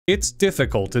It's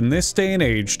difficult in this day and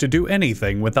age to do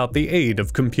anything without the aid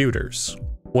of computers.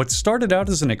 What started out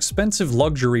as an expensive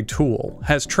luxury tool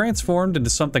has transformed into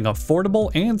something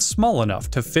affordable and small enough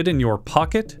to fit in your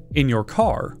pocket, in your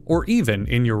car, or even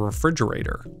in your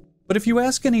refrigerator. But if you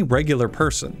ask any regular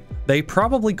person, they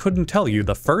probably couldn't tell you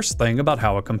the first thing about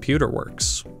how a computer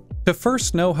works. To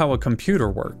first know how a computer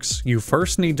works, you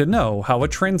first need to know how a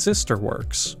transistor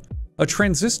works. A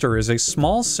transistor is a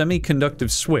small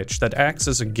semiconductive switch that acts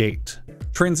as a gate.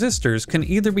 Transistors can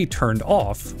either be turned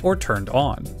off or turned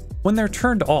on. When they're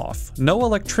turned off, no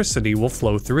electricity will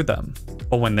flow through them.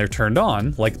 But when they're turned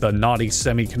on, like the naughty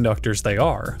semiconductors they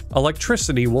are,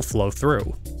 electricity will flow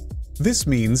through. This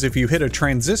means if you hit a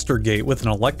transistor gate with an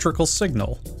electrical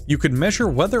signal, you could measure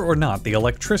whether or not the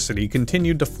electricity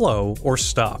continued to flow or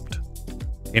stopped.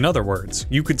 In other words,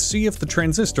 you could see if the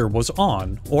transistor was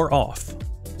on or off.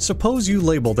 Suppose you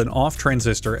labeled an off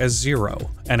transistor as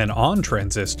 0 and an on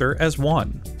transistor as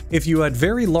 1. If you had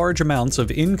very large amounts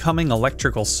of incoming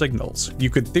electrical signals,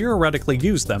 you could theoretically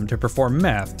use them to perform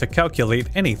math to calculate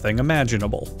anything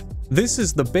imaginable. This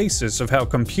is the basis of how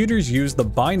computers use the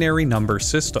binary number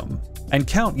system, and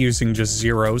count using just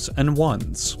zeros and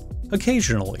ones.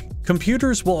 Occasionally,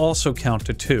 computers will also count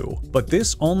to 2, but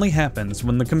this only happens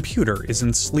when the computer is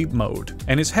in sleep mode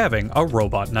and is having a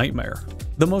robot nightmare.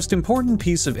 The most important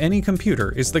piece of any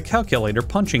computer is the calculator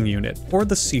punching unit, or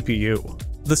the CPU.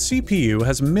 The CPU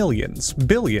has millions,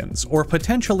 billions, or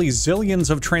potentially zillions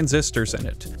of transistors in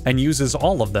it, and uses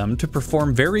all of them to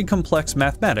perform very complex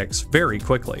mathematics very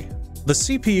quickly. The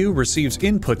CPU receives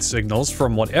input signals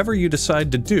from whatever you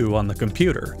decide to do on the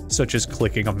computer, such as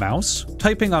clicking a mouse,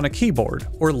 typing on a keyboard,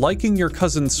 or liking your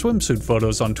cousin's swimsuit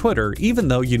photos on Twitter even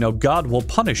though you know God will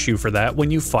punish you for that when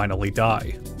you finally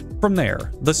die. From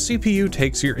there, the CPU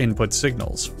takes your input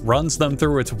signals, runs them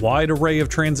through its wide array of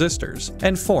transistors,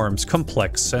 and forms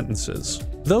complex sentences.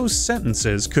 Those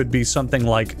sentences could be something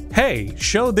like, "Hey,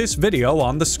 show this video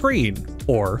on the screen,"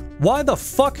 or "Why the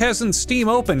fuck hasn't Steam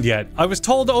opened yet? I was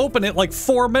told to open it like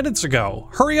 4 minutes ago.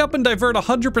 Hurry up and divert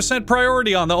 100%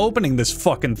 priority on the opening this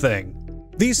fucking thing."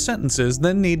 These sentences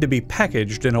then need to be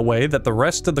packaged in a way that the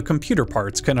rest of the computer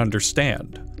parts can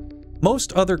understand.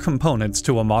 Most other components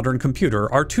to a modern computer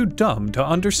are too dumb to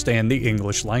understand the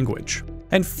English language,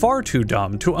 and far too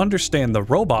dumb to understand the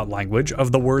robot language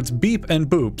of the words beep and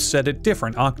boop said at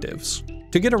different octaves.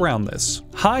 To get around this,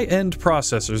 high-end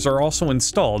processors are also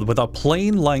installed with a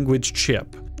plain language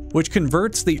chip, which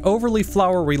converts the overly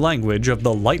flowery language of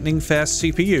the lightning-fast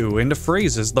CPU into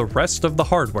phrases the rest of the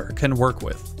hardware can work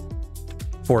with.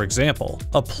 For example,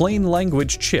 a plain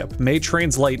language chip may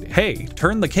translate, "Hey,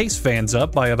 turn the case fans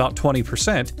up by about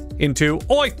 20%, into,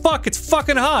 "Oi, fuck, it's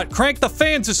fucking hot, crank the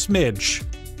fans a smidge,"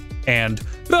 and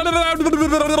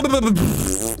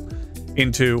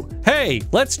into, "Hey,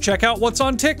 let's check out what's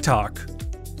on TikTok."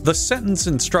 The sentence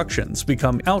instructions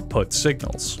become output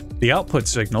signals. The output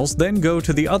signals then go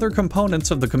to the other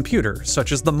components of the computer,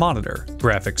 such as the monitor,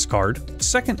 graphics card,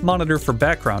 second monitor for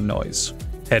background noise,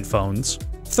 headphones,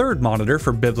 third monitor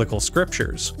for biblical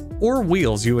scriptures, or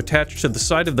wheels you attach to the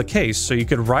side of the case so you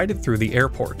could ride it through the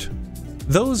airport.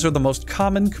 Those are the most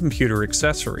common computer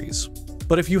accessories.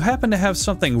 But if you happen to have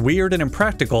something weird and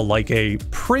impractical like a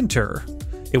printer,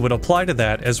 it would apply to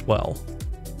that as well.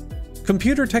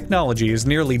 Computer technology is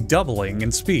nearly doubling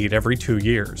in speed every 2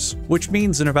 years, which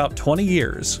means in about 20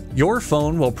 years, your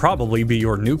phone will probably be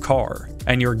your new car,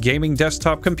 and your gaming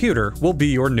desktop computer will be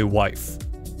your new wife.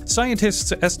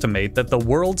 Scientists estimate that the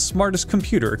world's smartest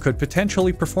computer could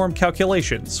potentially perform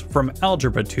calculations from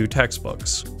Algebra 2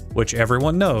 textbooks, which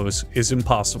everyone knows is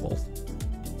impossible.